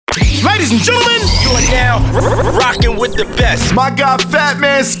Ladies and gentlemen, you are now rocking with the best. My guy Fat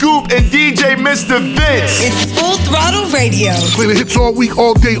Man Scoop and DJ Mr. Vince. It's Full Throttle Radio. Play the hits all week,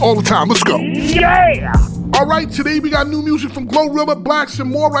 all day, all the time. Let's go. Yeah! All right, today we got new music from Glorilla, Blacks, and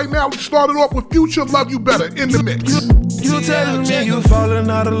more. Right now, we started off with Future, Love You Better, in the mix. You telling me you falling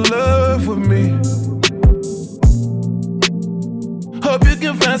out of love with me. Hope you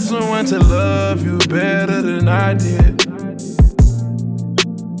can find someone to love you better than I did.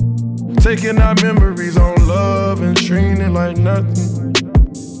 Taking our memories on love and treating it like nothing.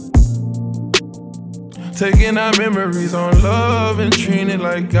 Taking our memories on love and treating it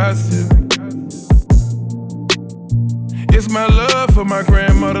like gossip. It's my love for my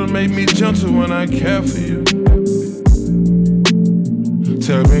grandmother made me gentle when I care for you.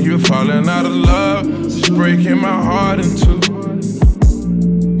 Tell me you're falling out of love, it's breaking my heart in two.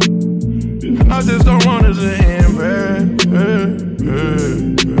 I just don't want it to end bad.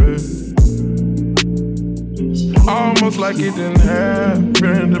 Almost like it didn't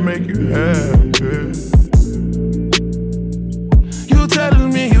happen to make you happy. You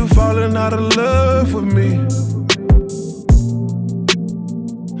telling me you falling out of love with me.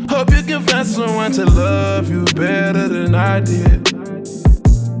 Hope you can find someone to love you better than I did.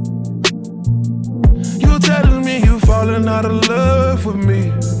 You telling me you falling out of love with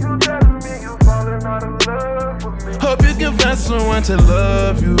me. Hope you can find someone to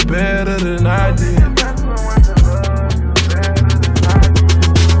love you better than I did.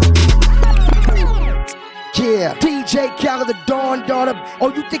 Yeah, DJ Khaled, the Dawn Daughter. Oh,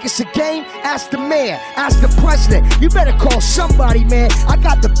 you think it's a game? Ask the mayor, ask the president. You better call somebody, man. I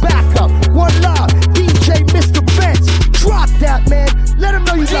got the backup. One love, DJ Mr. Vince. Drop that, man. Let him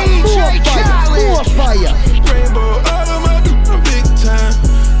know you got more fire. Rainbow out of my I'm big time.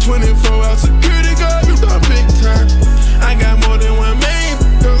 24-hour security guard, I'm big time. I got more than one main,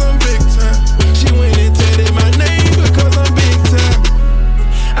 cause I'm big time. She went and tatted my name because I'm big time.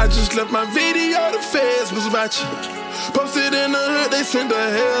 I just left my video, the feds was watching. Posted in the hood, they sent a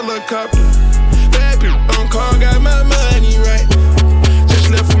helicopter. Bad bitch on call, got my money right. Just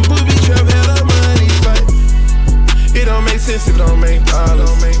left from booby trap, had a money fight. It don't make sense, it don't make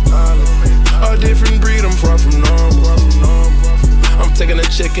dollars. A different breed, I'm far from normal. I'm taking a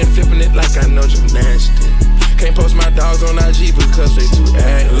check and flipping it like I know gymnastics. Can't post my dogs on IG because they too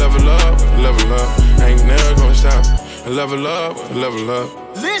act. Level up, I ain't never gonna stop. Level up.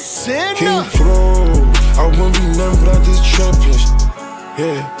 listen King up. Flow, I wouldn't be nothing without this trapping.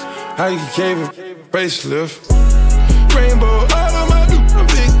 Yeah, I gave a facelift. Rainbow all on my I'm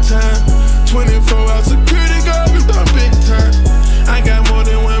big time. 24-hour security guard, I'm big time. I got more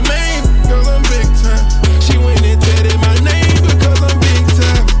than one main, cause I'm big time. She went and tatted my name because I'm big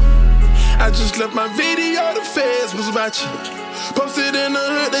time. I just left my video, the feds was watching. Posted in the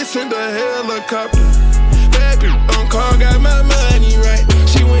hood, they sent a helicopter. Bad bitch on call, got my money right.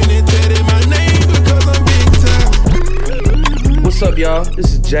 She went and tatted my name because I'm big time. What's up, y'all?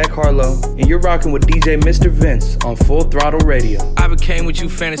 This is Jack Harlow, and you're rocking with DJ Mr. Vince on Full Throttle Radio. I became what you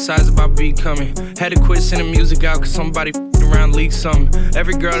fantasize about becoming. Had to quit sending music out cause somebody around leaked something.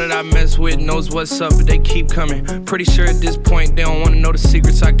 Every girl that I mess with knows what's up, but they keep coming. Pretty sure at this point they don't wanna know the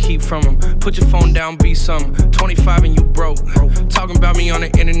secrets I keep from them. Put your phone down, be something. 25 and you broke. Talking about me on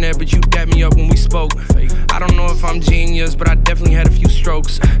the internet, but you dapped me up when we spoke. I don't know if I'm genius, but I definitely had a few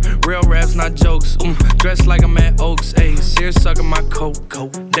strokes. Real raps, not jokes. Dressed like I'm at Oaks. Ayy, Sears sucking my coat.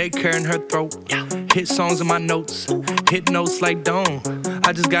 Daycare in her throat. Hit songs in my notes. Hit notes like Dawn.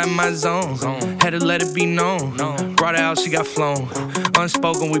 I just got in my zone. Had to let it be known. Brought her out, she got flown.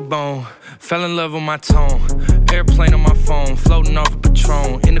 Unspoken, we bone. Fell in love with my tone. Airplane on my phone. Floating off a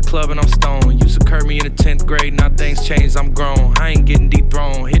Patron. In the club and I'm stoned. Used to curb me in the 10th grade. Now things changed, I'm grown. I ain't getting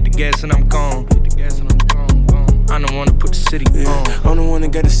dethroned. Hit the gas and I'm gone. I'm the one that put the city on. I'm the one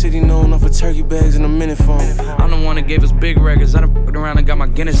that got the city known off of turkey bags and a minute phone. I'm the one that gave us big records. I done fucked around and got my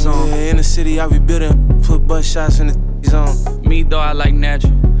Guinness on. Yeah, in the city I be building. Put butt shots in the zone. Me though, I like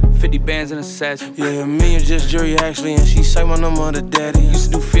natural. 50 bands in a satchel. Yeah, me and just Jury actually, and she say my number to daddy.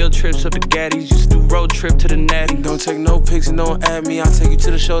 Used to do field trips up to Gaddy's. Used to do road trip to the Natty. Don't take no pics and don't add me. I'll take you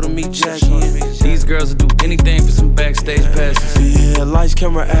to the show to meet Jackie. These girls will do anything for some backstage passes. Yeah, lights,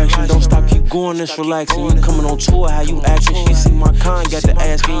 camera, action. Don't stop, keep going, this relaxing. You coming on tour, how you acting? She see my kind, got the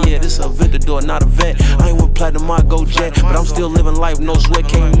asking. Yeah, this a Aventador, not a vet. I ain't with platinum, I go jet. But I'm still living life, no sweat.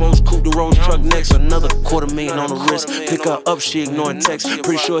 Came Rose, coupe the Rose truck next. Another $250,000 on the wrist. Pick her up, she ignoring text.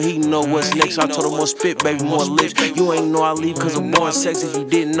 Pretty sure he he know what's next. I told him more spit, baby, more lips. You ain't know I leave cause I'm born sex. If you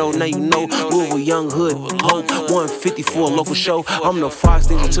didn't know, now you know. Louisville young hood, hope 150 for a local show. I'm the fox,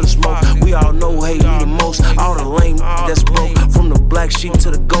 nigga to the smoke. We all know hate me the most. All the lame that's broke. From the black sheep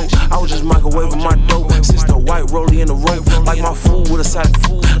to the goat. I was just microwaving my dope. Since the white rollie in the rope. Like my food with a side of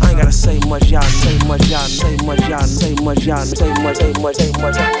food. I ain't gotta say much, y'all. Say much, y'all. Say much, y'all. Say much, y'all. Say much, say much, say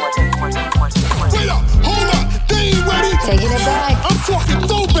much, say much, say much, say much. Wait up, hold up, they ain't ready. Taking it back. I'm talking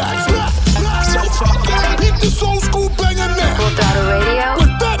throwbacks. Keep this old school banger now. Full Throttle Radio.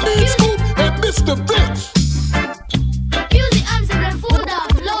 With Fatman Scoop and Mr. Vince. Music I'm simply full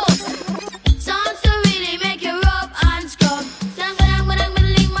of love. Songs to really make you rub and scrub. Bang bang bang bang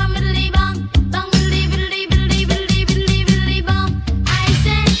bang bang bang bang. I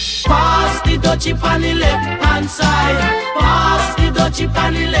said, pass the dutchie on the left hand side. Pass the dutchie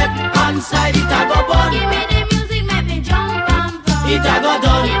on the left hand side. It a go bun. Give me the music, make me jump and from. It a go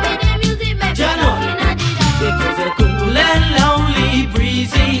done. Give me the music, make me jump in a dida. It was a cool and lonely,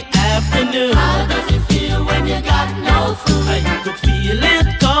 breezy afternoon. How does it feel when you got no food? I could feel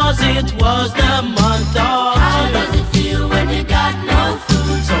it cause it was the month of How June. does it feel when you got no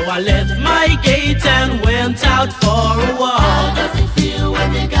food? So I left my gate and went out for a walk. How does it feel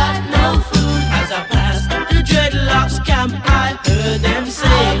when you got no food? As I passed the dreadlocks camp, I heard them say,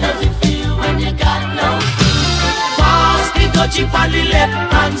 How does it feel when you got no food? pass the dutchie on the left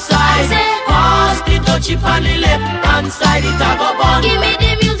hand side. Pass the dutchie on the left hand side. It a go bun. Give me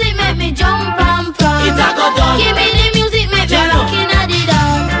the music, make me jump and from. It a go done. Give me the music, make me Jello. rock in a dida.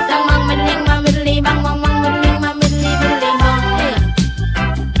 Bang bang middling, bang middling, bang bang bang middling, bang middling, middling, bang.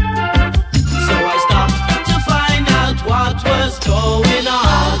 So I stopped to find out what was going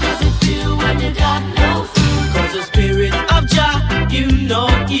How on. does it feel when you got no food? Cause the spirit of Jah, you know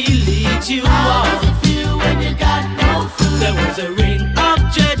he leads you How on. does it feel when you got no food? There was a ring of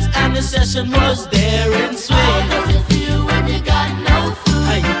jets and the session was there in How swing. does it feel when you got no food?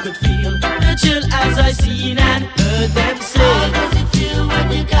 And you could feel the chill as I seen and heard them How say, does it feel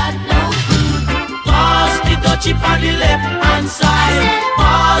when you got no food? pass the dutchie on the left hand side.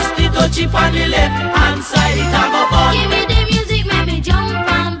 Pass the dutchie on the left hand side. It a go bun. Give me the music, make me jump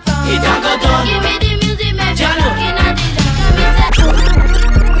and from. It a go done. Give me the music, make me Jello. rock in a dida.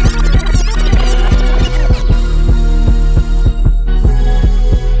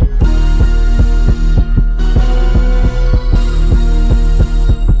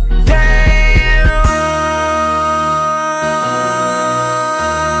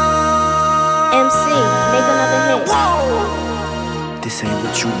 MC, make another hit. This ain't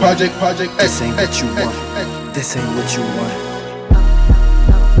what you want. Project This ain't what you want. This ain't what you want.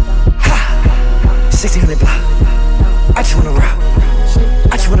 Ha! 1600 block. I just wanna rock.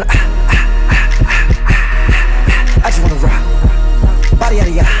 I just wanna I just wanna rock. Body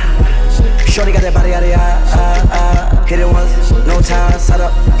yada yada. Shorty got that body yada yada. Hit it once, no time. Set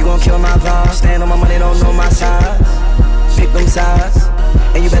up, you gon' kill my vibe. Stand on my money, don't know my size. Pick them sides,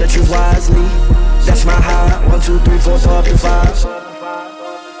 and you better choose wisely. That's my high. 1, 2, 3, 4, throw up to 5.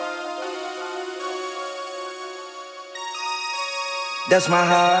 That's my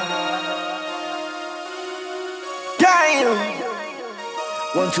high. Damn.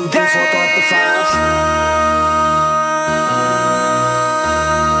 1, 2, 3, 4, throw up to 5.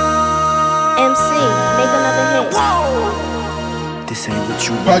 MC, make another hit. This ain't what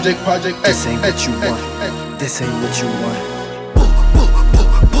you want. Project This ain't what you want. This ain't what you want.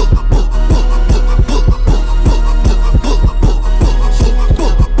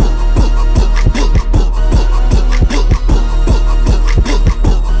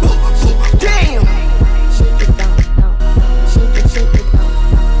 Damn. Shake it down, down. Shake it down.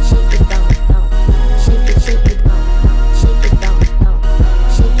 Shake it down, down. Shake it down. Shake it down, down.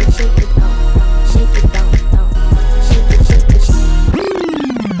 Shake it down. Shake it down, down. Shake it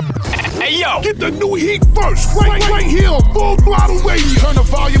down. Hey yo, Get the new heat first, right here on Full Throttle Radio. Turn the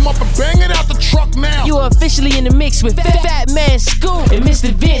volume up and bang it out the truck now. You are officially in the mix with Fatman Scoop and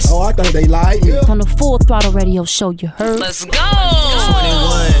Mr. Vince. Oh, I thought they lied me. On the Full Throttle Radio show, you heard? Let's go.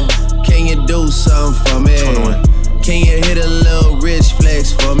 21, can you do something for me? 21. Can you hit a little rich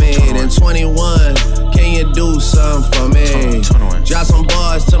flex for me? 21. Then 21, can you do something for me? 21. Drop some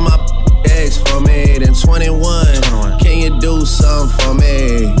bars to my ex for me. Then 21, can you do something for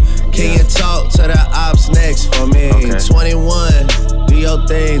me? Can you talk to the ops next for me? 21, do your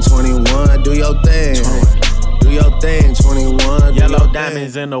thing. 21, do your thing. 21. Do your thing. 21. Yellow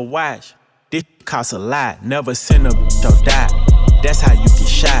diamonds in the watch. This costs a lot. Never send a or die. That's how you get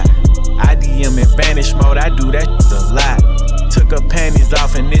shot. I DM in vanish mode. I do that a lot. Took her panties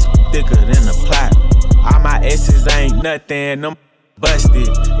off and this thicker than a plot. All my S's ain't nothing. Them busted.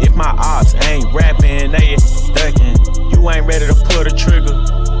 If my ops ain't rapping, they ducking. You ain't ready to pull the trigger,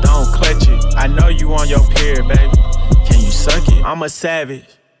 don't clutch it. I know you on your period, baby. Can you suck it? I'm a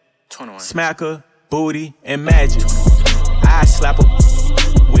savage. 21. Smacker, booty, and magic. I slap a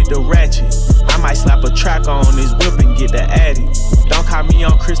with the ratchet. I might slap a track on this whip and get the addy. Don't call me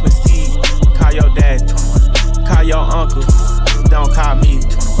on Christmas Eve. Call your dad. Call your uncle. Don't call me.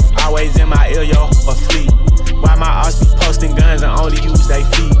 Always in my ear, yo, a fleet. Why my ops be posting guns and only use they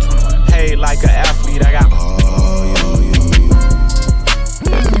feet? Paid like an athlete, I got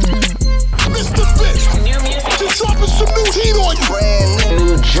Mr. Vince, just dropping some new heat on you. Brand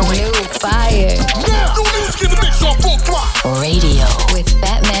new joint. New fire. Now, new music in the mix on Full Throttle Radio with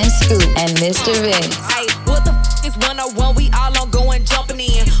Fat Man Scoop and Mr. Vince. Hey, what the is 101? We all on going jumping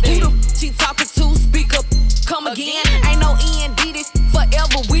in. Who the she talking to? Speak up, come again. Ain't no E&D this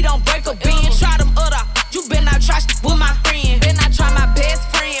forever. We don't break a bend. Try them other. You been not try with my friend. Been not try my best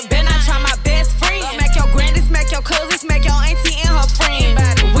friend. Been not try my best friend. Smack your granny, smack your cousin, smack your auntie and her friend.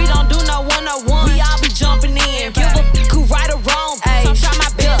 We don't do no 101. We all be jumping in. Give a who right or wrong. So try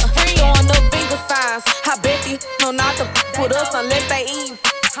my best friend. Throwing up finger signs. I bet these know not to with us unless they eat.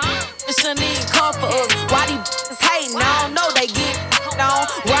 It shouldn't even come for us. Why these hating? I don't know they get on.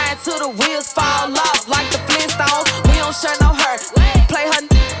 Riding till the wheels fall off like the Flintstones. We don't share no hurt. Play her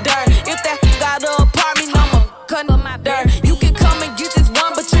dirt. If that got an apartment, I'ma cut my dirt. You can come and get this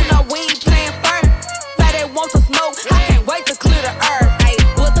one, but you know we ain't playing first. Say they want to smoke, I can't wait to clear the earth. Ay,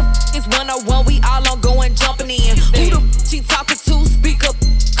 what the is 101? We all on going jumping in. Who the she talking to? Speak up,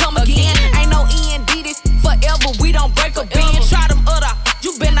 come again. Ain't no E&D this forever. We don't break a bend. Try them other.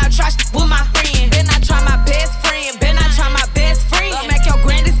 You been not try with my friend. Been not try my best friend. Been not try my best friend. Smack your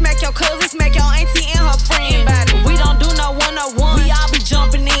granny, smack your cousin, smack your auntie and her friend. We don't do no 101. We all be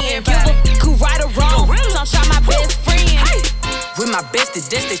jumping in. Give a who right or wrong. Don't try my best friend. With my bestie,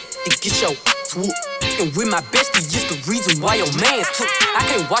 that's that to get your swoop. And with my bestie, just the reason why your man took. I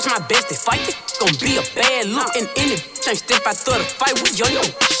can't watch my bestie fight, it gon' be a bad look. And any ain't step out through the fight with yo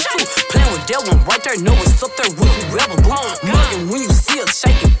shoot. Playing with that one right there, know it's up there with whoever boo. Mugging when you see us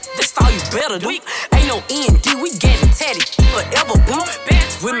shaking, that's all you better do. Ain't no E&D, we getting tatty forever boo.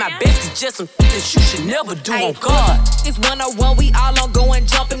 With my bestie, just some that you should never do on God. It's 101, we all on going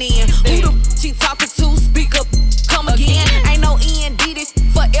jumping in. Who the she talking to? Speak up, come again. Ain't no E&D this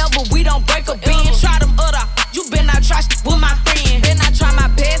forever. We don't break a bend. Try them other. You been not try with my friend. Been not try my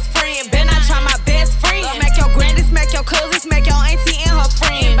best friend. Been not try my best friend. Smack your granny, smack your cousin, smack your auntie and her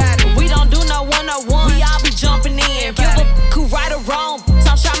friend. We don't do no 101. We all be jumping in. Give a who right or wrong.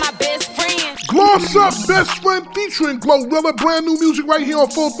 So try my best friend. Gloss Up Best Friend featuring Glorilla. Brand new music right here on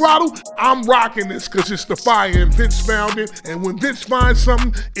Full Throttle. I'm rocking this because it's the fire and Vince found it. And when Vince finds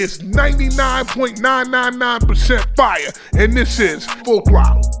something, it's 99.999% fire. And this is Full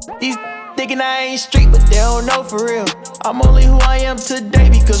Throttle. These thinking I ain't street, but they don't know for real. I'm only who I am today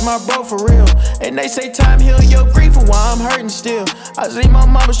because my bro for real. And they say time heal your grief for why I'm hurting still. I see my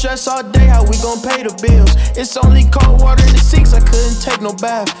mama stress all day, how we gon' pay the bills. It's only cold water in the sinks, I couldn't take no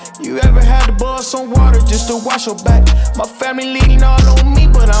bath. You ever had to boil some water just to wash your back? My family leaning all on me,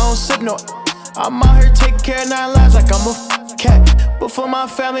 but I don't sip no. I'm out here taking care of 9 lives like I'm a cat. But for my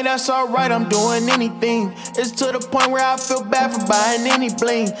family, that's alright, I'm doing anything. It's to the point where I feel bad for buying any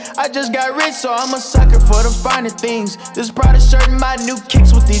bling. I just got rich, so I'm a sucker for the finer things. This Prada shirt and my new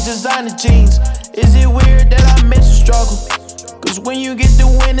kicks with these designer jeans. Is it weird that I miss a struggle? Cause when you get the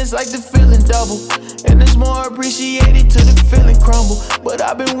win, it's like the feeling double. And it's more appreciated till the feeling crumble. But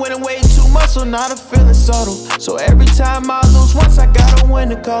I've been winning way too much, so now the feeling subtle. So every time I lose once, I gotta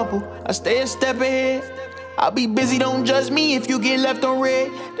win a couple. I stay a step ahead. I'll be busy, don't judge me if you get left on red.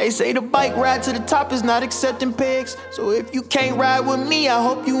 They say the bike ride to the top is not accepting pigs. So if you can't ride with me, I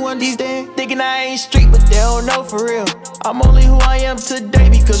hope you understand. Thinking I ain't street, but they don't know for real. I'm only who I am today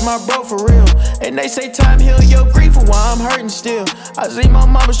because my bro for real. And they say time heal your grief for why I'm hurting still. I see my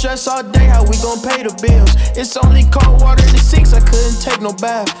mama stress all day, how we gon' pay the bills. It's only cold water in the sinks, I couldn't take no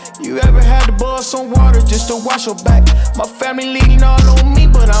bath. You ever had to boil some water just to wash your back? My family leaning all on me,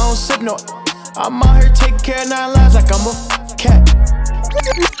 but I don't sip no. I'm out here taking care of 9 lives like I'm a cat.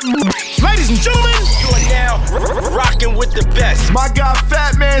 Ladies and gentlemen, you are now rocking with the best. My guy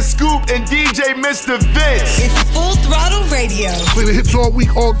Fat Man Scoop and DJ Mr. Vince. It's Full Throttle Radio. Play the hits all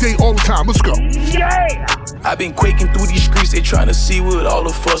week, all day, all the time. Let's go. Yeah! I've been quaking through these streets, they tryna see what all the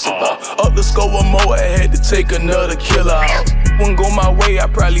fuss about. Up the score one more, I had to take another killer out. Wouldn't go my way, I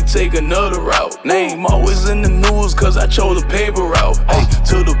probably take another route. Name always in the news, cause I chose a paper route. Ayy,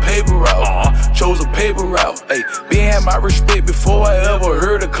 to the paper route, chose a paper route. Ayy, been had my respect before I ever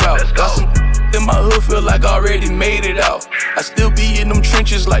heard a clout. Got some in my hood feel like I already made it out. I still be in them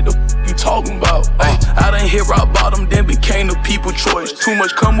trenches like the you talking about. I done hit rock bottom, then became the people choice. Too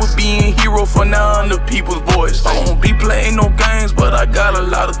much come with being hero, for now I'm the people's voice. I don't be playing no games, but I got a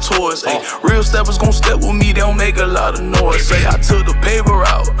lot of toys. Real steppers gon' step with me, they don't make a lot of noise. Say I took the paper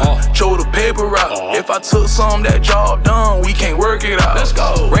out, chose the paper out. If I took some, that job done, we can't work it out. Let's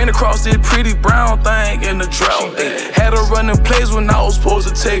go. Ran across this pretty brown thing in the drought. Had her running plays when I was supposed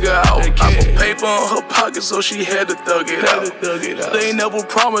to take her out. I put paper in her pocket, so she had to thug it out. They ain't never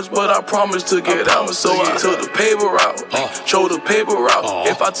promised, but I promised to get out. So I took the paper out, chose the paper out.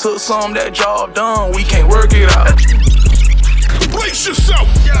 If I took some, that job done, we can't work it out. Brace yourself.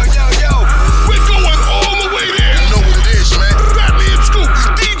 Yo, yo, yo. We're going all the way there. You know what it is, man. Fatman Scoop,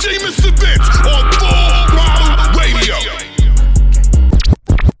 DJ Mr. Vince on Full Throttle Radio.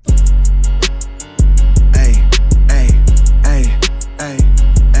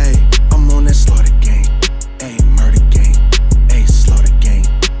 I'm on that slaughter gang. Murder gang. Slaughter gang.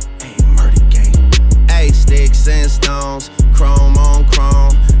 Murder gang. Sticks and stones, chrome on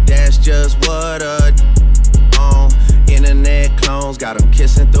chrome. That's just what a on. Internet clones got them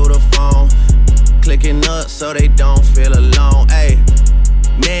kissing through the phone, clicking up so they don't feel alone.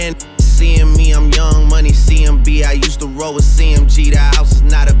 Man, seeing me, I'm young money CMB. I used to roll with CMG. The house is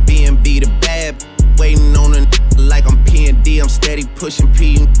not a B&B. The bad waiting on a like I'm P&D. I'm steady pushing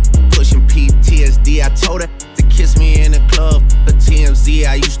PTSD. I told her to kiss me in the club, a TMZ.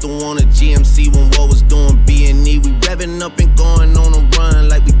 I used to want a GMC when what was doing B&E. We revving up and going on a run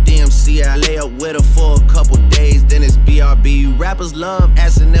like we DMC. I lay up with her for a couple days, then it's BRB. Rappers love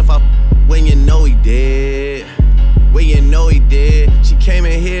asking if I when you know he did. When you know he did. She came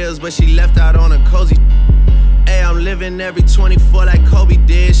in heels, but she left out on a cozy. I'm living every 24 like Kobe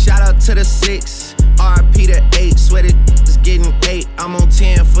did. Shout out to the 6, RP to 8. Swear it is getting 8. I'm on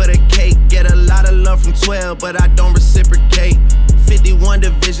 10 for the cake. Get a lot of love from 12, but I don't reciprocate. 51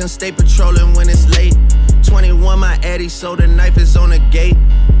 division, stay patrolling when it's late. 21 my Eddie, so the knife is on the gate.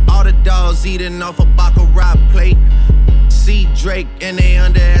 All the dogs eating off a Baccarat plate. See Drake and they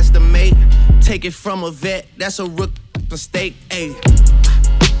underestimate. Take it from a vet, that's a rookie mistake.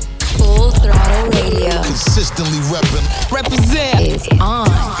 Full Throttle Radio. Consistently reppin'. Represent. Is on.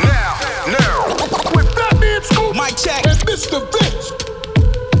 Now. With Fatman Scoop, Mic check. and Mr. Vince.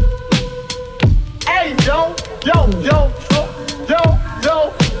 Hey, yo.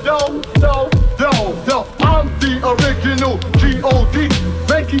 I'm the original G.O.D.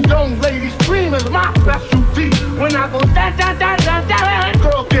 Making young ladies scream is my specialty. When I go da,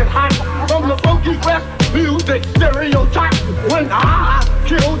 girls get hot from the funky West music stereotype. When I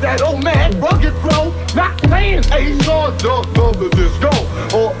kill that old man rugged flow, not playing Ace or the disco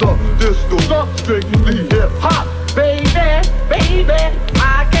or the disco, not strictly hip hop. Baby,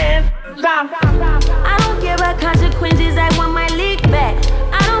 I can't stop. I don't care about consequences, I want my lick back.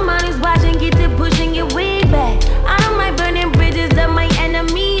 I don't mind us watching, get to pushing your wig back. I don't mind burning bridges of my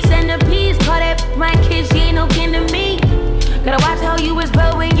enemies. And a piece, call that my kid, she ain't no kin to me. Gotta watch how you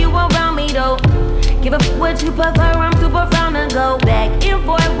whisper when you around me though. Give up what you prefer, I'm too profound to go back and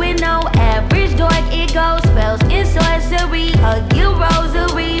forth with no average dork. It goes spells in sorcery, hug you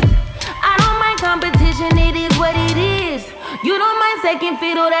rosaries. I don't mind competition, it is what it is. You don't mind second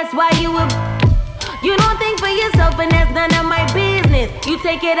fiddle, that's why you You don't think for yourself and that's none of my business. You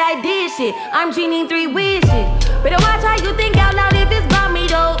take it, I did shit, I'm dreaming 3 wishes. Better watch how you think out loud if it's about me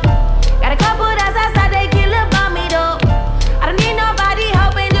though. Got a couple that's outside, they kill about me though. I don't need nobody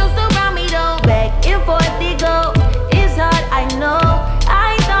helping, just around me though. Back and forth they go, it's hard, I know.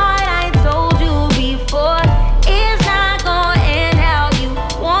 I thought I told you before, it's not gonna end how you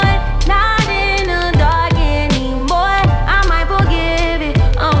want. Not in the dark anymore. I might forgive it,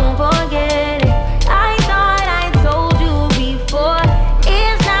 I won't forget it. I thought I told you before,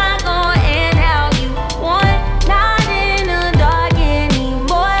 it's not gonna end how you want. Not in the dark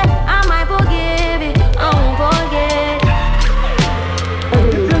anymore. I might forgive it, I won't forget it.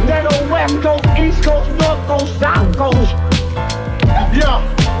 This is that old West Coast, East Coast, North Coast, South Coast.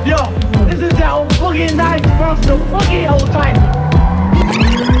 Yo, this is that old boogie night from the boogie old type.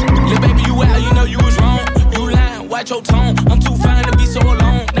 Little baby, you out, you know you was wrong. You lying, watch your tone. I'm too fine to be so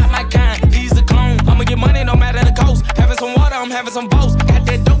alone. Not my kind, he's a clone. I'ma get money no matter the cost. Having some water, I'm having some boast. Got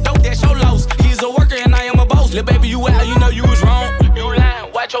that dope, that's your loss. He's a worker and I am a boss. Little baby, you out, you know you was wrong. You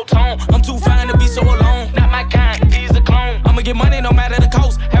lying, watch your tone. I'm too fine to be so alone. Not my kind, he's a clone. I'ma get money no matter the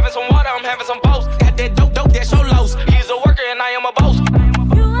cost. Having some water, I'm having some boast. Got that dope, that's your loss. He's a worker and I am a boss.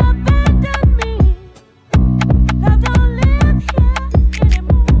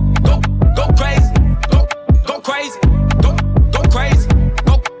 Go crazy, go crazy,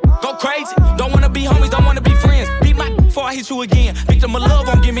 go crazy. Don't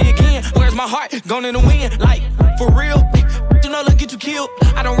my heart gone in the wind, like, for real. You know, look, get you killed.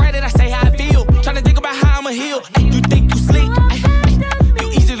 I don't write it, I say how I feel. Tryna think about how I'ma heal. You think you sleep? You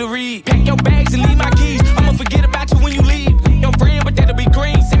easy to read. Pack your bags and leave my keys. I'ma forget about you when you leave. Your friend, but that'll be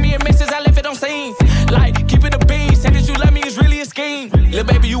green. Send me a message, I left it on scene. Like, keep it a bean. Say that you love me is really a scheme. Little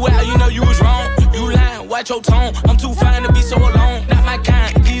baby, you out, you know you was wrong. You lying, watch your tone. I'm too fine to be so alone. Not my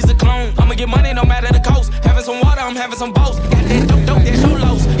kind, he's a clone. I'ma get money no matter the cost. Having some water, I'm having some boats. Got that dope, that's your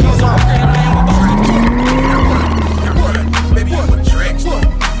lows. He's a worker and man with both. Baby, you a track star.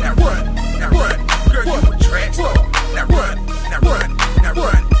 Now run. Girl, you a track star. Now run.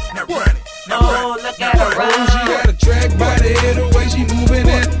 Look at her run. She got a track body, the way she moving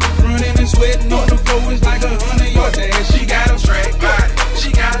it. Running and sweating on the floor is like 100-yard dash. She got a track body.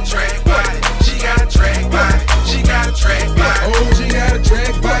 She got a track body. She got a track body. She got a track body. Oh, she got a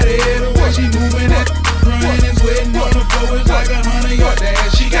track body, the way she moving it. Running and sweating on the floor is like 100-yard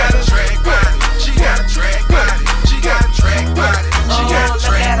dash. She got a track body. She got a track body. She got a track body. She got a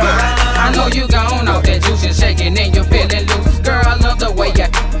track body. I know you gone off that juice and shaking and you're feeling loose. Girl, I love the way you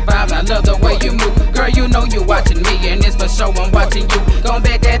vibe, I love the way you move. Girl, you know you watching me and it's for show I'm watching you. Gon'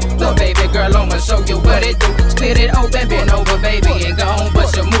 bet that the baby girl, I'ma show you what it do. Split it open, bend over, baby, and go on,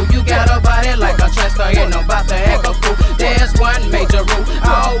 bust your move. You got a body like a track star and I'm about to act a fool. There's one major rule,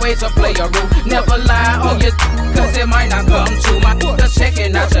 I always play a rule. Never lie on your cause it might not come true. My just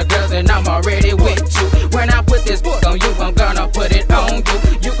checking out your girls and I'm already with you. When I put this book on you, I'm gonna put it on you.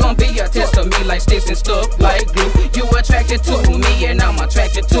 You gon' be a test of me like sticks and stuff like glue. You attracted to me and I'm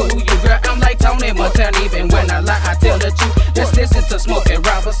attracted to you, girl. I'm like Tony Montana, even when I lie, I tell the truth. Let's listen to Smokey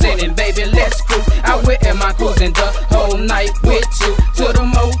Robinson and baby, let's cruise. I went in my cruising the whole night with you to the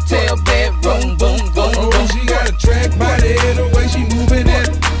motel bedroom, boom, boom, boom. Oh, she got a track body, the way she moving it.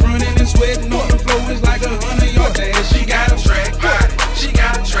 Running and sweating on the floor is like 100-yard dash. She got a track body. She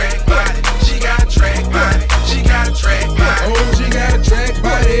got a track body. She got a track body. She got a track body. Oh, she got a track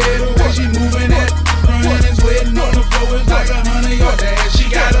body, the way she moving it. Running and sweating on the floor is like 100-yard dash. She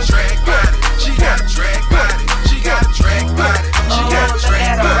got a track body. She got a track body. She got a track body. She got a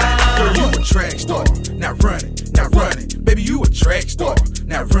track body. Girl, you a track star. Now run it. Baby, you a track star.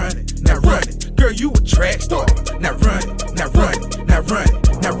 Now run it. Girl, you a track star. Now run it.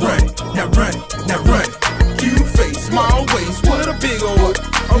 Cute face, small waist, with a big old.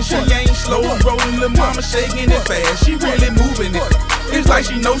 Oh, she ain't slow rolling, little mama shaking it fast. She really moving it. It's like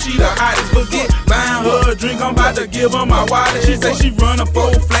she know she the hottest. Forget buying her a drink, I'm about to give her my wallet. She say she run a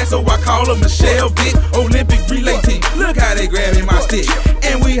 4 flat, so I call her Michelle Vick. Olympic relay team, look how they grabbing my stick.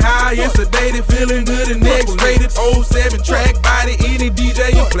 And we high and sedated, feeling good and X-rated. 07 track body, any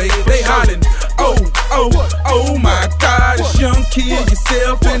DJ you play it. They hollering, oh my God, it's young kid,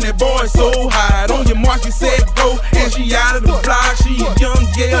 yourself and that boy so hot. On your mark, you said go, and she out of the block. She a young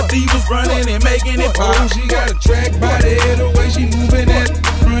girl, divas running and making it pop. She got a track body, the way she moving it.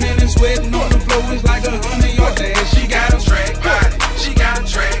 Running and sweating on the floor is like 100-yard dash. She got a track body. She got a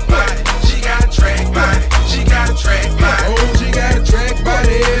track body. She got a track body. She got a track body. Oh, she got a track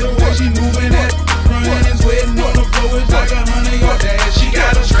body, the way she moving it. Running and sweating on the floor is like 100-yard dash. She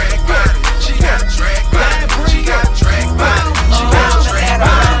got a track body. She got a track body. She got a track body. She got a track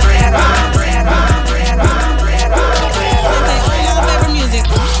body.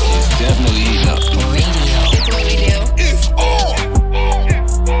 It's definitely heating up. It's what we do. It's on.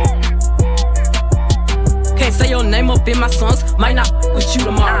 Can't say your name up in my songs, might not with you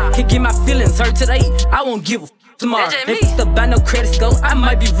tomorrow. Can't get my feelings hurt today, I won't give a tomorrow. If the buy no credit score, I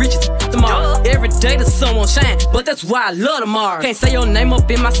might be rich tomorrow. Every day the sun won't shine, but that's why I love tomorrow. Can't say your name up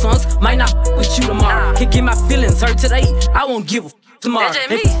in my songs, might not with you tomorrow. Can't get my feelings hurt today, I won't give a tomorrow.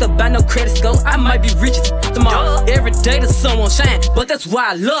 If the buy no credit score, I might be rich tomorrow. Every day the sun won't shine, but that's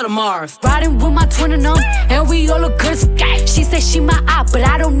why I love tomorrow. Riding with my twin and and we all look good as She said she my op, but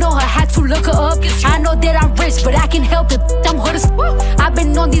I don't know her, had to look her up. I know that I'm rich, but I can help it, I'm hood as I've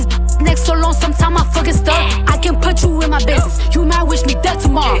been on these necks so long, sometimes I fucking stuck. I can put you in my business, you might wish me dead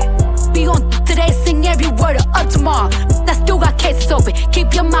tomorrow. Be on today, sing every word of up tomorrow. I still got cases open,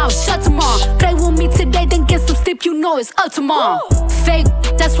 keep your mouth shut tomorrow. Play with me today, then get some sleep, you know it's up tomorrow. Fake,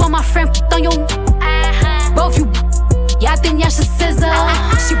 that's why my friend on your both you. Yeah, I think y'all should scissor.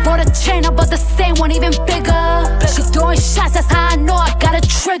 She bought a chain, I bought the same one, even bigger. She throwing shots, that's how I know I got a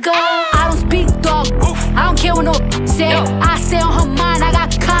trigger. I don't speak dog, I don't care what no say. I say on her mind, I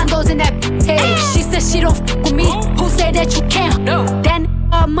got condos in that head. She said she don't with me, who say that you can't? Then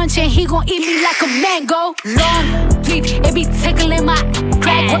munching, he gon' eat me like a mango. Long leaf, it be tickling my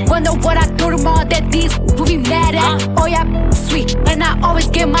crack. Wonder what I do tomorrow that these will be mad at. Oh yeah, sweet, and I always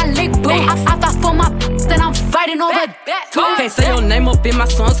get my lick boo. I fight for my that I'm fighting over. Can't say your name up in my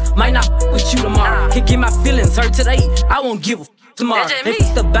songs, might not with you tomorrow. Can't get my feelings hurt today, I won't give a tomorrow. If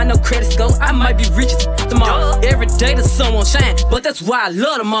it's about no credit score, I might be rich tomorrow. Every day the sun won't shine, but that's why I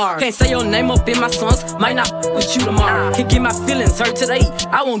love tomorrow. Can't say your name up in my songs, might not with you tomorrow. Can't get my feelings hurt today,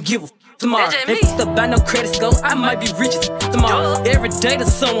 I won't give a tomorrow. If it's about no credit score, I might be rich tomorrow. Every day the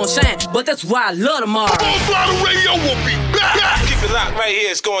sun won't shine, but that's why I love tomorrow. Full Throttle Radio will be back. Keep it locked right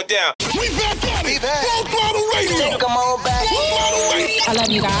here, it's going down. We back at it. Full Throttle Radio. Come on back. I love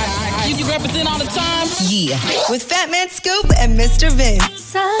you guys. You represent all the time. Yeah. With Fat Man Scoop and Mr. Vince.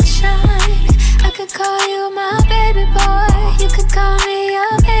 Sunshine, I could call you my baby boy. You could call me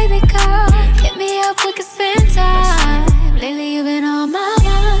your baby girl. Hit me up, we could spend time. Lately you've been on my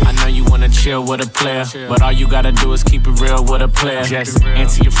mind. I know you wanna chill with a player, but all you gotta do is keep it real with a player. Just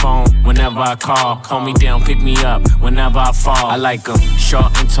answer your phone whenever I call. Hold me down, pick me up whenever I fall. I like 'em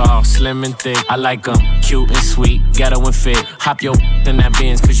short and tall, slim and thick. I like 'em cute and sweet, ghetto and fit. Hop your in that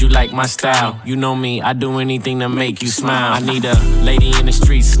Benz cause you like my style. You know me, I do anything to make you smile. I need a lady in the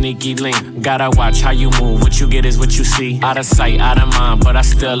street, sneaky link. Gotta watch how you move, what you get is what you see. Out of sight, out of mind, but I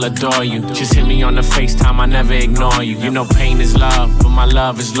still adore you. Just hit me on the FaceTime, I never ignore you. You know pain is love, but my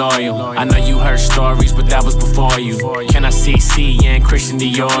love is loyal. I know you heard stories, but that was before you. Can I CC and Christian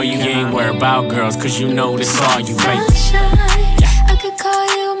Dior? You ain't worried about girls, cause you know this all you, baby. I could call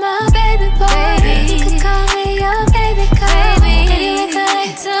you my baby boy. You could call me your baby girl. Maybe we could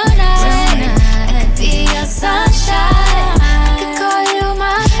late tonight. I could be your sunshine. I could call you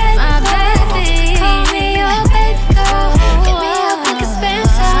my baby. Call me your baby girl. Hit me up, we could spend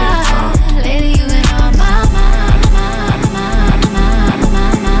time. Lately you been on my mind.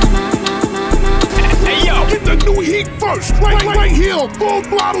 Hey yo, get the new heat first. Right here on Full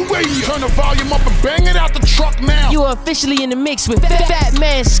Throttle Radio. Turn the volume up and bang it out the truck now. You are officially in the mix with Fat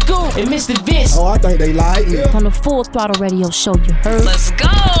Man Scoop and Mr. Vince. Oh, I think they like me. On the Full Throttle Radio show, you heard? Let's go.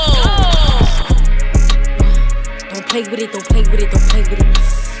 Don't play with it, don't play with it, don't play with it.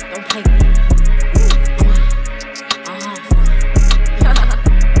 Don't play with it.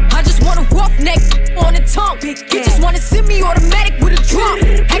 I just want a rough neck on the tongue. You just wanna send me automatic with a drum.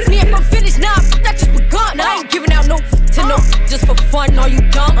 Ask me if I'm finished, nah, I just begun. I ain't giving out no to no, just for fun. Are you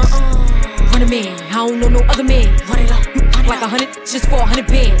dumb? Run a man, I don't know no other man. Run it up, you like 100 just for 100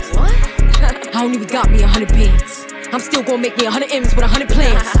 bands. What? I don't even got me 100 bands. I'm still gonna make me 100 M's with 100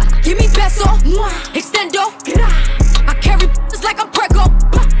 plans. Give me peso, extendo. I carry just like I'm Prego.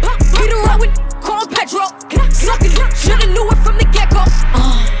 Get around with call Pedro. Suckin', shoulda knew it from the get-go.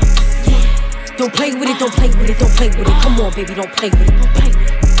 Don't play with it, don't play with it, don't play with it. Come on, baby, don't play with it, don't play with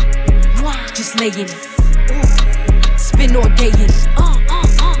it. Just lay in it. Spin all day in it.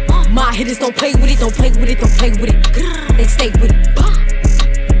 My hitters don't play with it, don't play with it, don't play with it. They stay with it.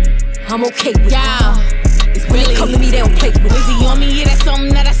 I'm okay with it. When they come to me, they don't play with it. Wizzy on me, yeah, that's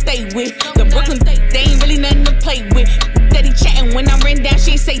something that I stay with. The Brooklyn, they ain't really nothing to play with. Steady chatting when I ran down,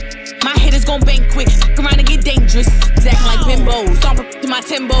 she ain't say my hitters gon' bang quick. Come around and get dangerous. Acting like bimbos. Stomp to my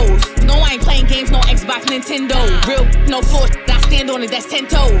Timbos. No, I ain't playing games, no Xbox, Nintendo. Real, no floor, I stand on it, that's 10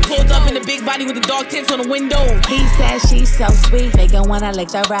 toes. Pulled up in the big body with the dog tints on the window. He says she's so sweet, they gon' wanna lick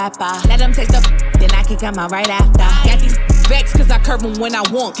the rapper. Let him taste the then I can come out right after. Got these vex cause I curve him when I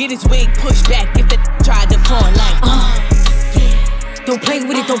want. Get his wig pushed back if the try to front like Don't play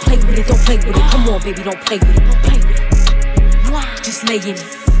with it, don't play with it, don't play with it. Come on, baby, don't play with it, don't play with it. Just lay in it.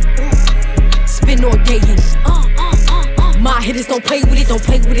 Spin all day in it. My hitters don't play with it, don't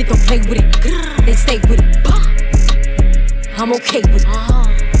play with it, don't play with it. They stay with it. I'm okay with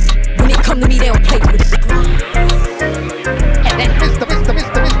it. When they come to me, they don't play with it. Mr.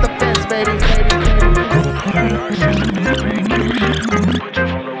 Vince, baby.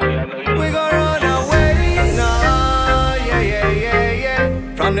 We gon' run away now,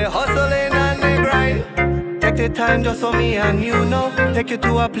 yeah. From the hustling and the grind. Take the time just for me and you know. Take you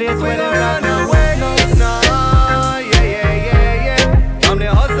to a place where they run away now, yeah. From the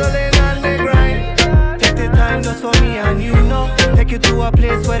hustling and the grind. Take the time just for me and you know. Take you to a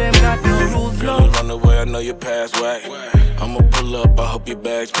place where them got no rules, no. Run away, I know your past whack. I'ma pull up, I hope your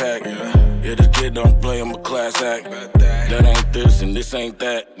bag's packed. Yeah, this kid don't play, I'm a class act. That ain't this and this ain't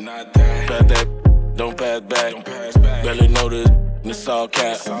that. Pass that, don't pass back. Barely know this, it's all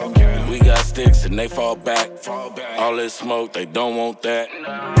cap. We got sticks and they fall back. All this smoke, they don't want that.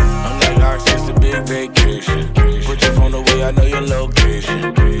 I'm like Ox, it's a big vacation. Put your phone away, I know your location.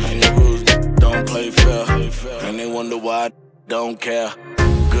 And the rules don't play fair. And they wonder why I don't care.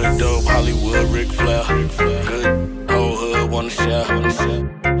 Good dope, Hollywood, Ric Flair. Good whole hood, wanna share.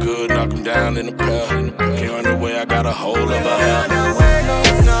 Good, knock 'em down in a pair. Can't run away, I got a hold of a hair.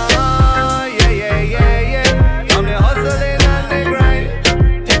 Yeah.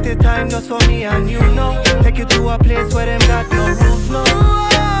 just for me and you know. Take you to a place where them got no rules, no.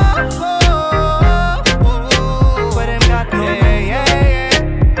 Where them got no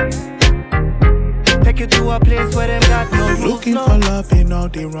Take you to a place where them got no rules, looking for love in all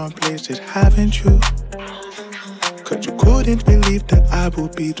the wrong places, haven't you? Cause you couldn't believe that I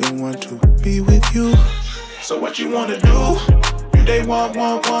would be the one to be with you. So what you wanna do? You they want,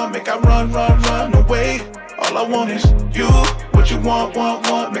 make I run away. All I want is you. What you want,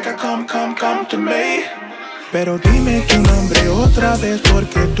 make I come to me. Pero dime tu nombre otra vez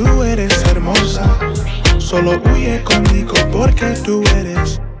porque tú eres hermosa. Solo huye conmigo porque tú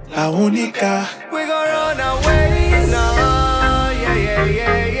eres la única. We gon' run away now,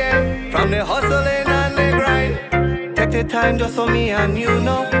 yeah. From the hustling and the grind. Take the time just for me and you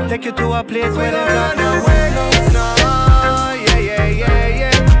know. Take you to a place where they got no way now,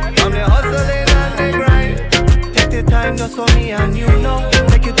 yeah. From the hustling and the grind. Take the time just for me and you know.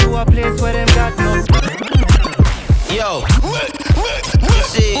 Take you to a place where them got no. Yo,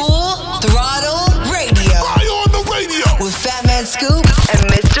 this is Full Throttle Radio. Fire on the radio with Fat Man Scoop and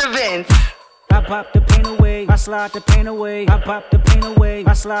Mr. Vince. I pop the pain away, I slide the pain away. I pop the pain away,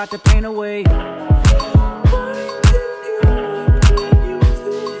 I slide the pain away.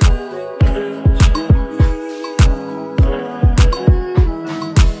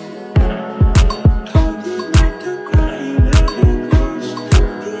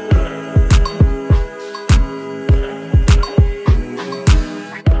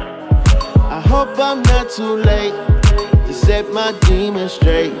 Hope I'm not too late to set my demons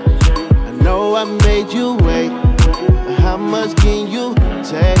straight. I know I made you wait, but how much can you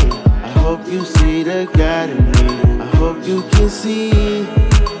take? I hope you see the God in me. I hope you can see.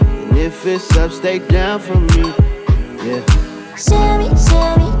 And if it's up, stay down for me. Yeah. Sherry,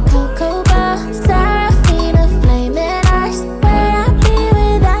 Cocoa Bar, Serafina, flaming eyes. Where I be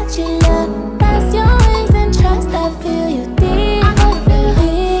without you, love? Press your wings and trust. I feel you deep.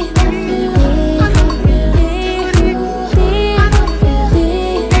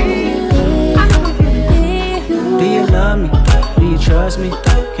 Trust me,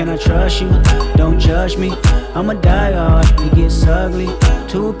 can I trust you? Don't judge me. I'ma die hard, it gets ugly.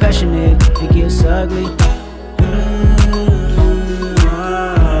 Too passionate, it gets ugly.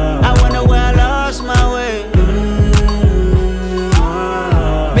 I wonder where I lost my way.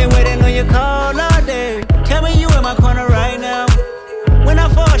 Been waiting on your call all day. Tell me you in my corner right now. When I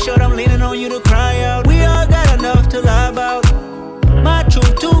fall short, I'm leaning on you to cry out. We all got enough to lie about. My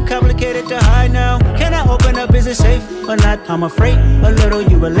truth too complicated to hide now. Can I open up, is it safe or not? I'm afraid a little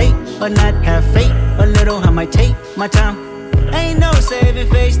you relate or not. Have faith a little, I might take my time. Ain't no saving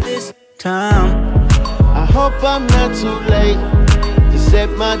face this time. I hope I'm not too late to set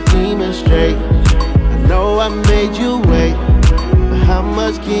my demons straight. I know I made you wait, but how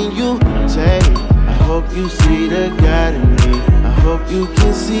much can you take? I hope you see the God in me. I hope you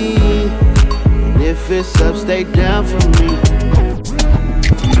can see. And if it's up, stay down for me.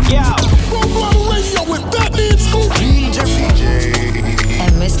 Full Throttle Radio with Fat Man Scoop, DJ,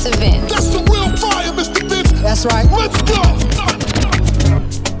 and Mr. Vince. That's the real fire, Mr. Vince. That's right. Let's go.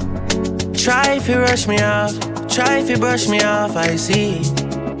 try if you rush me off, try if you brush me off, I see.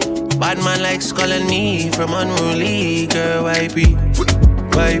 Bad man like Skull and me from unruly. Girl, why be?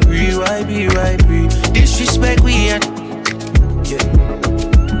 Disrespect we at. Yeah.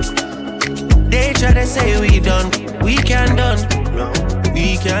 They try to say we done, we can done. No,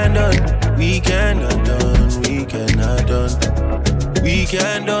 we can done, we cannot done, we cannot done. We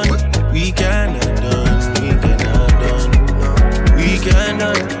can done, we cannot done, we cannot done. We can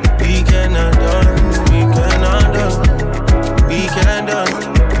done, we cannot done, we cannot done. We can done,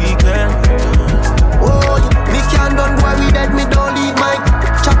 we cannot done. Oh, me can done, boy, we dead, me don't leave my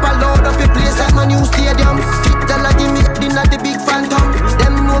chop a load up a place like my new stadium. Fit tell her give me dinner the big phantom.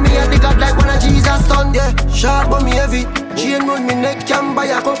 Them know me a the god like one of Jesus' son. Yeah, sharp but me heavy. Chain round me neck can buy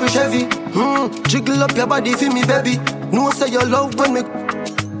a couple Chevy. Jiggle up your body for me baby. No say you love when me.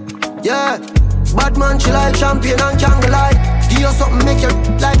 Yeah, bad man she like champion and can't lie. Give you something make you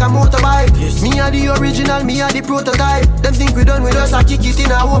like a motorbike. Yes. Me are the original, me are the prototype. Them think we done with us, I kick it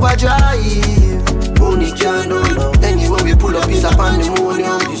in a overdrive. Only can done. Anywhere we pull up is a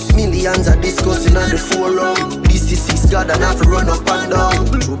pandemonium. Millions are discussing on the forum. This is 6 God and I have to run up and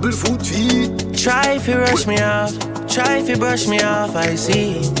down. Trouble foot feet. Try if you rush me off, try if you brush me off, I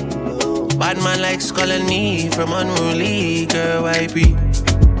see. Bad man like Skull and me from unruly. Girl, why be?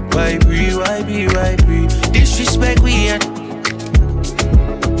 Disrespect we at.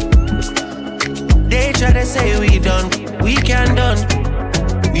 They try to say we done, we can done.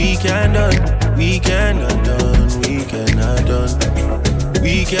 We can done, we cannot done, we cannot done.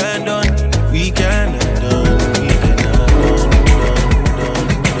 We can done, We cannot done, we cannot done.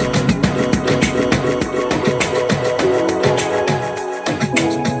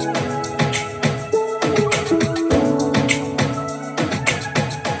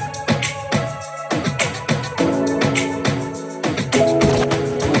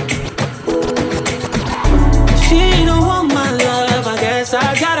 She don't want my love, I guess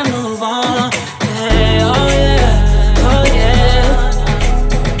I gotta move on. Hey, oh yeah, oh yeah.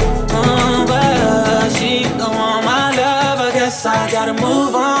 But she don't want my love, I guess I gotta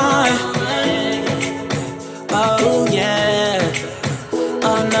move on. Oh yeah,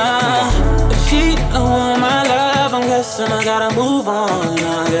 oh no. If she don't want my love, I'm guessing I gotta move on.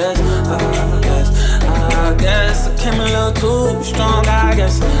 I guess I came a little too strong, I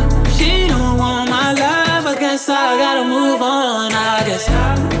guess. If she don't want my love, I guess I gotta move on, I guess.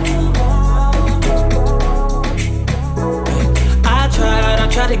 I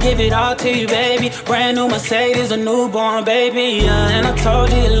tried to give it all to you, baby. Brand new Mercedes, a newborn baby, yeah. And I told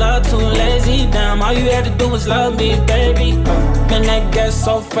you your love too lazy, damn. All you had to do was love me, baby. And that gets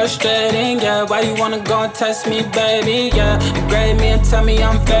so frustrating, yeah. Why you wanna go and test me, baby, yeah. Degrade me and tell me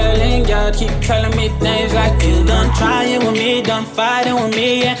I'm failing, yeah. Keep telling me things like you done trying with me, done fighting with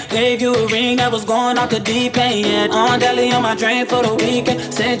me, yeah. Gave you a ring that was going off the deep end, yeah. On deli on my drain for the weekend.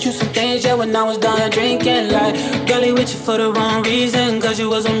 Sent you some things, yeah, when I was done drinking. Like, girlie with you for the wrong reason, cause you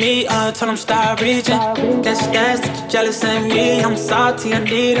was with me, till I'm start reaching. Guess that's that you jealous of me. I'm salty, I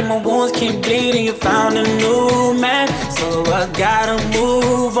need it, my wounds keep bleeding. You found a new man, so I gotta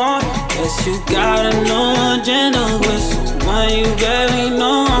move on. Guess you got a new agenda with someone you barely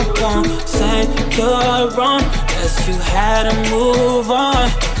know. I'm gon' say you're wrong. Guess you had to move on.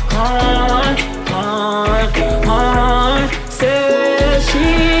 Said if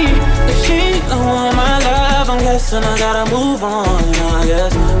she don't want my love, I'm guessing I gotta move on. I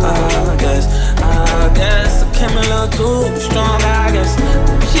guess I came a little too strong. I guess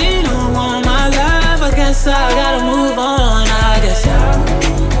if she don't want my love, I guess I gotta move on. I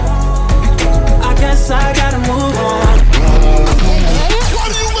guess I gotta move on. Why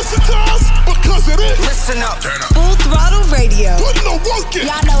do you listen to us? Because it is. Listen up. Full Throttle Radio. Put no work in.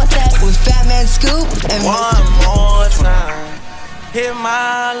 Y'all know what's up with Fat Man Scoop and One more time, hit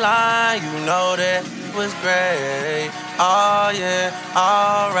my line, you know that was great. Oh yeah,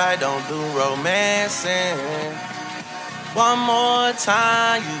 alright, don't do romancing. One more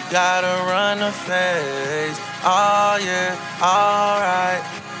time, you gotta run the face. Oh yeah, alright.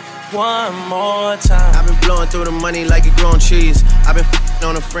 One more time. I've been blowing through the money like it growing cheese. I've been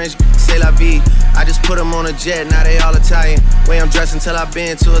on a French, c'est la vie. I just put them on a jet, now they all Italian. Way I'm dressed until I've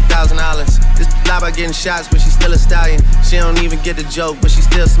been to $1,000. This lie about getting shots, but she's still a stallion. She don't even get the joke, but she's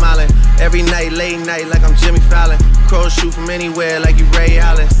still smiling. Every night, late night, like I'm Jimmy Fallon. Crows shoot from anywhere, like you Ray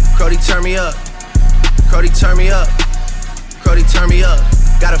Allen. Crody, turn me up. Crody, turn me up. Crody, turn me up.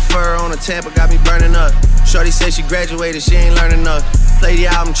 Got a fur on a Tampa, got me burning up. Shorty said she graduated, she ain't learning enough. Play the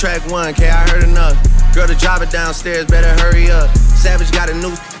album track 1, K, I heard enough. Girl, the driver downstairs, better hurry up. Savage got a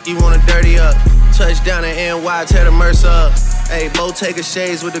new, you wanna dirty up. Touchdown in NY, tear the Mercer up. Hey, Bo Taker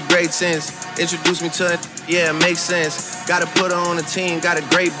shades with the great sense. Introduce me to it, yeah, it makes sense. Gotta put her on the team, got a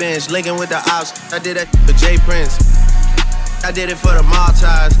great bench. Linking with the ops, I did that for Jay Prince. I did it for the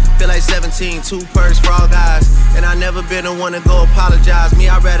Maltese. Feel like 17, 2 perks for all guys. And I never been the one to go apologize. Me,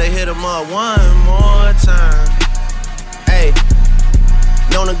 I'd rather hit him up one more time. Hey,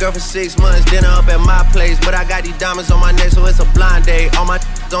 known a girl for 6 months, dinner up at my place. But I got these diamonds on my neck, so it's a blind date. All my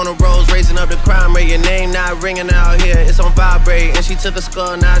on the roads, raising up the crime rate. Your name not ringing out here, it's on vibrate. And she took a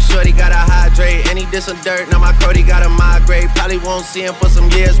skull, now shorty gotta hydrate. And he did some dirt, now my Crody gotta migrate. Probably won't see him for some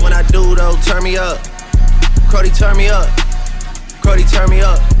years. When I do though, turn me up. Crody, turn me up. Crody, turn me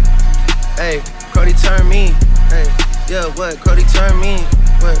up. Hey, Crody, turn me. Hey, yeah, what? Crody, turn me.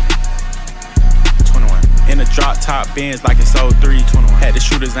 What? 21. In a drop top Benz like it's 03. 21. Had the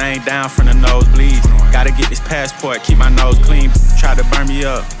shooters aimed down from the nosebleeds. Gotta get this passport, keep my nose clean. Try to burn me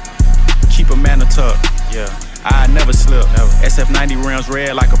up, keep a man tuck. Yeah, I never slip. Never. SF90 rims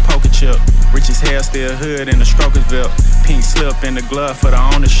red like a poker chip. Rich as hell, still hood in the Strokersville. Pink slip in the glove for the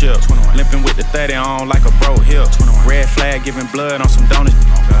ownership. 21. Limping with the 30 on like a broke hip. 21. Red flag giving blood on some donuts.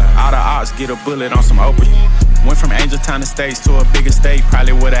 All the ops get a bullet on some Oprah. Went from Angel Town Estates to a bigger state.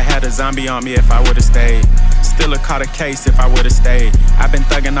 Probably would've had a zombie on me if I would've stayed. Still caught a case if I would've stayed. I've been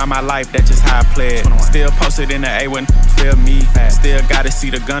thugging all my life, that's just how I played. Still posted in the A when feel me. Still gotta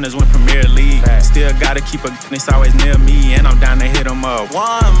see the Gunners win Premier League. Still gotta keep a gun, it's always near me. And I'm down to hit them up.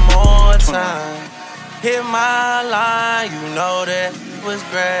 One more time, hit my line, you know that was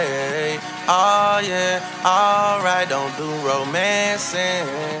great. Oh yeah, alright, don't do romancing.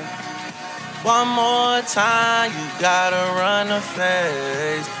 One more time, you gotta run the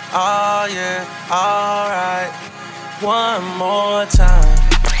face. Oh yeah, alright. One more time.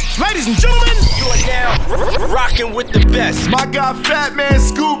 Ladies and gentlemen, you are now rocking with the best. My guy Fat Man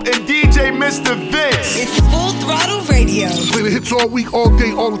Scoop and DJ Mr. Vince. It's Full Throttle Radio. Play the hits all week, all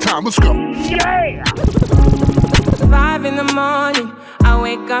day, all the time. Let's go. Yeah. 5 in the morning, I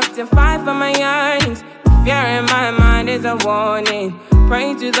wake up to 5 for my earnings. The fear in my mind is a warning.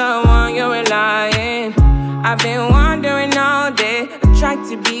 Pray to the one you're relying. I've been wandering all day. I tried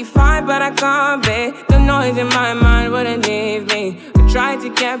to be fine, but I can't be. The noise in my mind wouldn't leave me. I tried to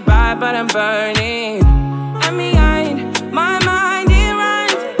get by, but I'm burning. And behind my mind, it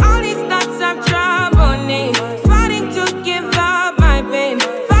runs. All these thoughts have troubled me. Fighting to give up my pain.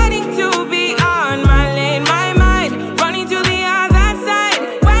 Fighting to be on my lane. My mind running to the other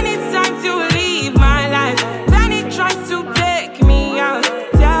side. When it's time to leave my life, then it tries to take me out.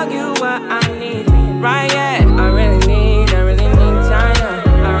 Tell you what I need. Right, yeah. I really need time now.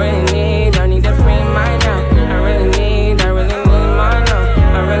 I need to free mind now. I need mine now.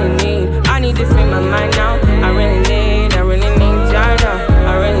 I need to free my mind now. I really need time now.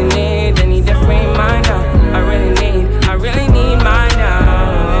 I need to free mind now. I really need mine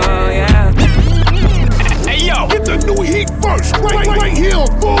now, yeah. Hey yo, get the new heat first, right here on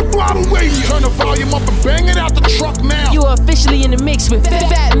Full Throttle Radio. Turn the volume up and bang it out the truck now. You are officially in the mix with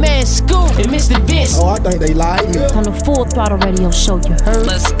Fat Man Scoop and Mr. Vince. Oh, I think they lied me. On the Full Throttle Radio show, you heard?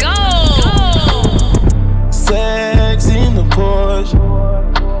 Let's go. Sex in the Porsche.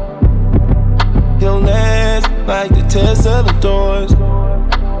 Your legs like the test of the doors.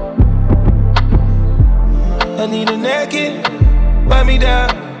 I need a naked, wipe me down.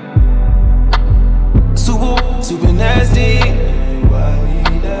 Super nasty.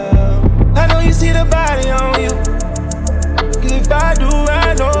 I know you see the body on you. Cause if I do,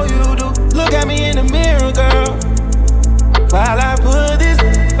 I know you do. Look at me in the mirror, girl, while I put this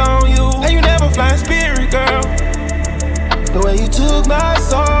on you. And you never fly spirit, girl. The way you took my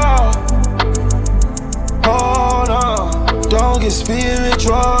soul. Hold on, don't get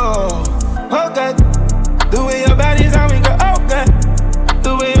spiritual. Okay, the way your body's on me, go okay.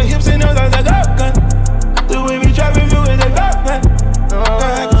 The way your hips and nose are like okay. The way we driving you is like okay.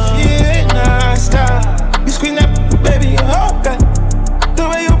 I can feel it now, stop. You scream that, baby, okay. The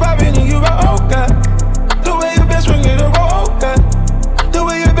way you poppin' and you go okay. The way your best friend get a roll, okay. The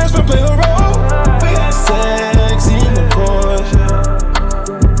way your best friend play a role. We got sex in the Porsche.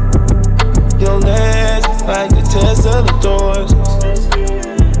 Your legs like the test of the doors.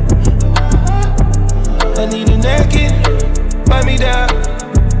 I need a naked, wipe me down.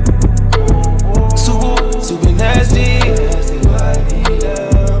 Super nasty.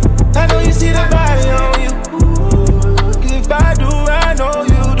 I know you see the body on you. Cause if I do, I know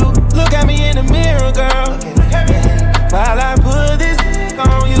you do. Look at me in the mirror, girl, while I put this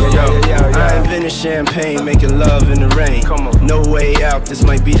on you. Yo, I invented champagne, making love in the rain. Come on. No way out, this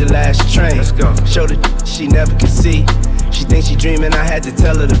might be the last train. Let's go. Show the she never can see. She thinks she dreaming, I had to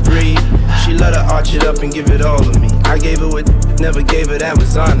tell her to breathe. She let her arch it up and give it all to me. I gave her what never gave her, that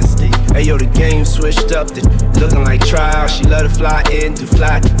was honesty. Hey yo, the game switched up, looking like trial. She let her fly in, do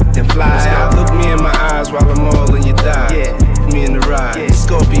fly, then fly out. Look me in my eyes while I'm all in your thighs. Yeah. Me in the ride, yeah.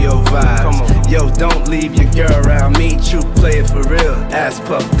 Scorpio vibes. Come on. Yo, don't leave your girl around me. True, play it for real, ass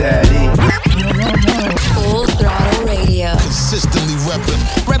Puff Daddy. Full Throttle Radio. Consistently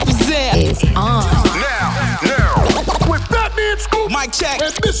Represent is on. Now. With Fat Man Scoop, Mic check,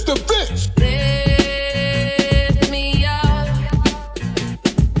 and Mr. Vince. Lift me up.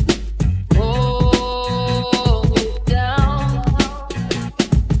 Hold me down.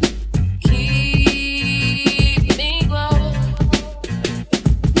 Keep me close.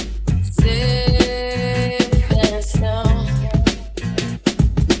 Safe and sound.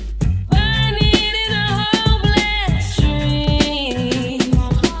 Burning in a hopeless dream.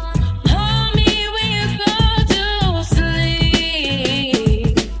 Hold me when you go to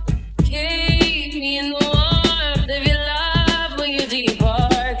sleep. Keep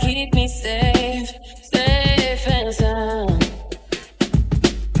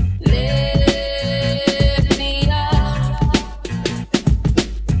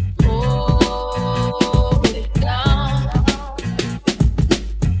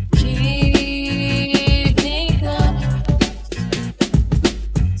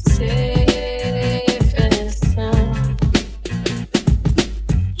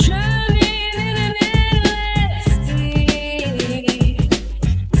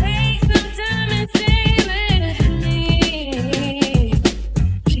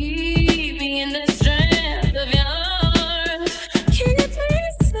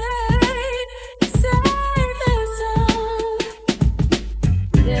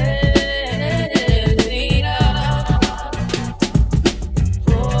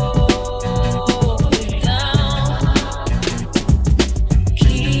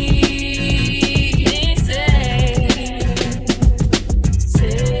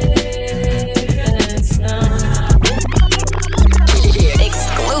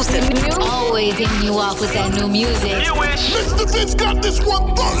this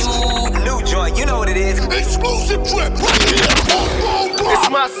one first. New joint, you know what it is. Exclusive trip right here on Full Throttle. It's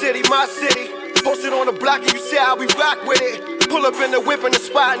my city, my city. Posted on the block and you see how we rock with it. Pull up in the whip in the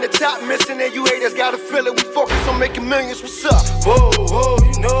spot and the top missing and you haters gotta feel it. We focus on making millions, what's up? Whoa, whoa,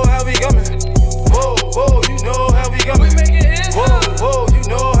 you know how we coming. Whoa, whoa, you know how we coming. Whoa, whoa, you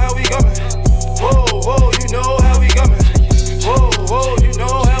know how we coming. Whoa, whoa, you know how we coming. Whoa, whoa, you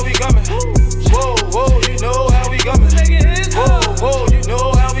know how we coming. Whoa, whoa, you know how we coming. Whoa, whoa, you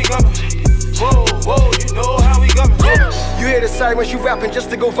know how we coming. Whoa, whoa, you know how we coming. You hear the sirens, you rapping just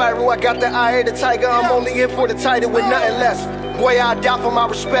to go viral. I got the eye of the tiger, I'm only here for the title with nothing less. Boy, I die for my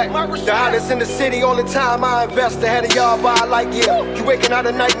respect. The hottest in the city all the time, I invest ahead of y'all by a light year. You waking out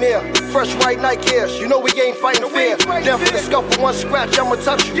a nightmare, fresh white Nike gears. You know we ain't fighting fear. Down for the scuffle, one scratch, I'ma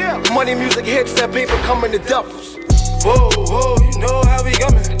touch you. Money, music hits, that paper coming to duffels. Whoa, whoa, you know how we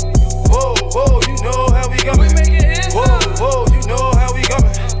coming. Whoa, whoa, you know how we coming. Whoa, whoa, you know how we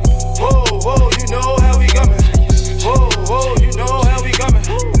coming. Whoa, whoa, you know how we coming. Whoa, whoa, you know how we coming.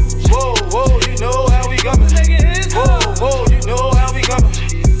 Whoa, whoa, you know how we coming. Whoa, whoa, you know how we coming.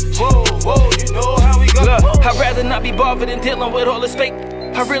 Whoa, whoa, you know how we coming. Look, I'd rather not be bothered than dealing with all this fake.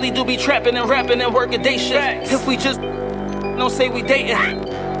 I really do be trapping and rapping and working day shift. If we just don't say we dating.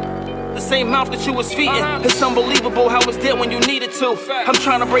 The same mouth that you was feeding. It's unbelievable how it's there when you needed to. I'm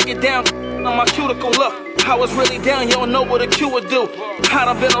trying to break it down on my cuticle. Look, I was really down, you don't know what a Q would do. I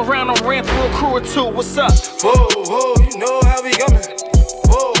done been around and ran through a crew or two. What's up? Whoa, whoa, you know how we coming.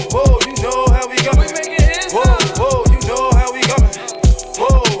 Whoa, whoa, you know how we coming. Whoa, whoa, you know how we coming.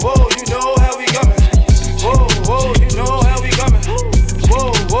 Whoa, whoa, you know how we coming. Whoa, whoa, you know how we coming. Whoa,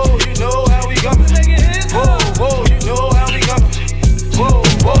 whoa, you know how we coming. Whoa, whoa, you know how we coming. Whoa,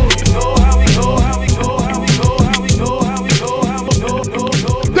 whoa, you know how we know, how we know, how we know, how we know, how we know, how we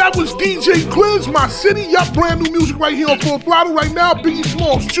know. That was DJ Gliz, My City. Yup, brand new music right here on Full Throttle. Right now, Biggie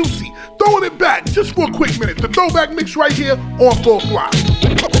Smalls, Juicy. Throwing it back just for a quick minute. The throwback mix right here on Full Throttle.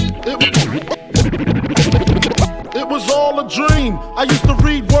 It was all a dream. I used to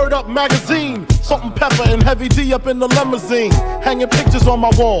read Word Up magazine. Salt-N-Pepa and Heavy D up in the limousine, hanging pictures on my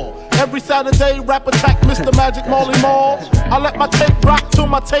wall. Every Saturday, rap attack Mr. Magic Marley Marl. I let my tape rock till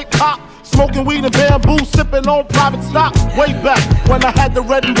my tape pop. Smoking weed and bamboo, sipping on private stock. Way back when I had the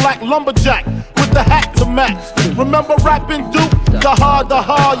red and black lumberjack with the hat to match. Remember rapping Duke? The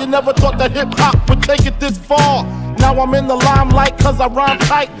hard, you never thought that hip-hop would take it this far. Now I'm in the limelight cause I rhyme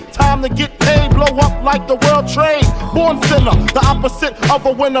tight. Time to get paid, blow up like the world trade. Born sinner, the opposite of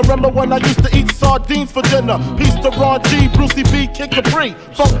a winner. Remember when I used to eat sardines for dinner? Peace to Ron G, Brucey B, Kid Capri,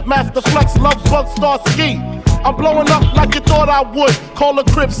 Funk Master Flex, Love Bug, Star Ski. I'm blowing up like you thought I would. Call a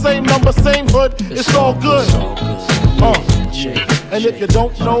crib, same number, same hood. It's all good. And if you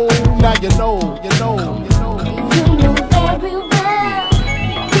don't know, now you know, you know, you know. You know very well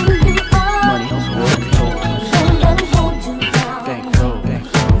who you are. Money don't let me hold you down.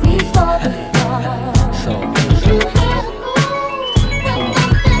 Reach for the stars. You have to go.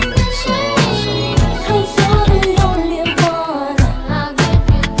 'Cause you're the only one. I'll give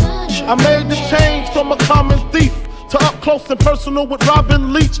you good. I made the change from a common thief to up close and personal with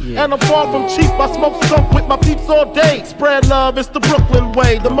Robin Leach. And I'm far from cheap, I smoke skunk with my peeps all day. Spread love, it's the Brooklyn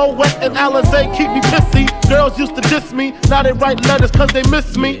way. The Moet and Alizé keep me pissy. Girls used to diss me, now they write letters cause they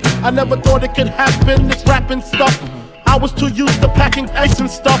miss me. I never thought it could happen, this rapping stuff. I was too used to packing ice and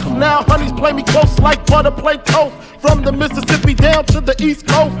stuff. Now honeys play me close like butter play toast. From the Mississippi down to the East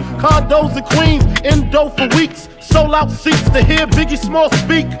Coast. Condos in Queens, indo for weeks. Sold out seats to hear Biggie Smalls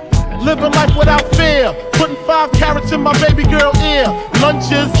speak. Living life without fear, putting 5 carats in my baby girl ear.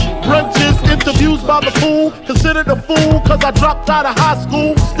 Lunches, brunches, interviews by the pool. Considered a fool cause I dropped out of high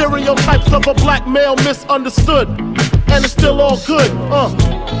school. Stereotypes of a black male misunderstood. And it's still all good,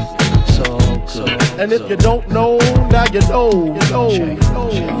 And if you don't know, now you know, you know, you know.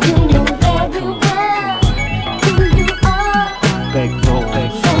 You know very well who you are.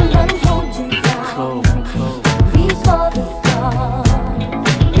 Don't let me hold you down. Reach for the stars.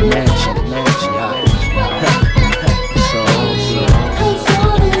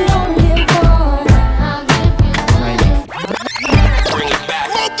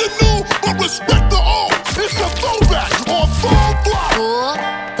 Respect the old. It's a throwback on Full Throttle. Full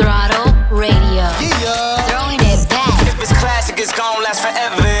Throttle Radio. Yeah. Throwing it back. If it's classic, it's gon' last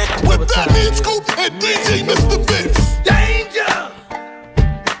forever. With that means Scoop and DJ Mr. Vince. Danger!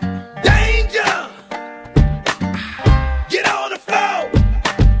 Danger! Get on the floor.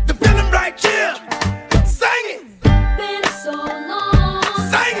 The feeling right here. Sing it. Been so long.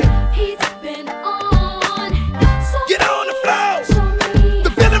 Sing it. He's been on. So Get on the floor. show me The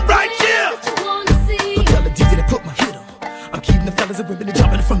feeling right here. what you wanna see. Don't tell the DJ to put my hit on. I'm keeping the fellas of women are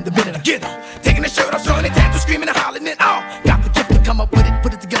jumping from the minute I get on. Taking the shirt off, showing their tattoos, screaming and hollering and all. Got the gift to come up with it,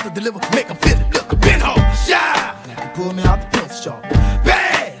 put it together, deliver, make them feel it. Look, I've been home, shy. Like they pull me out the pencil sharp.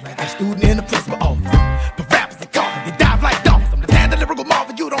 Bad, like a student in the principal office. But rappers, they call me, they dive like dolphins. I'm the tad, the lyrical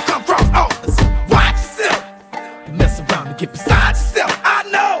Marvin, you don't come cross office. Watch yourself. You mess around and get beside yourself, I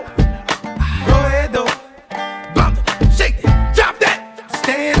know. Go ahead, though. Bump it, shake it, drop that.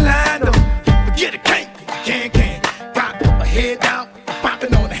 Stay in line, though. Forget it, can't. Got to put my head down,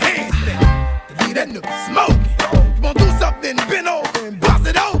 popping on the handstand. Leave that nigga smoking. You wanna do something, bend over and bust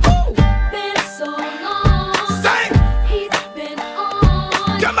it over. Been so long. Sing. He's been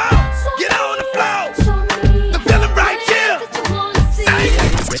on. Come on, get on the floor. The feeling right here. Sing.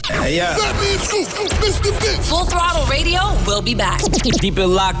 Hey, yeah. Mr. Vince. Full Throttle Radio will be back. Keep it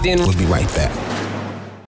locked in. We'll be right back.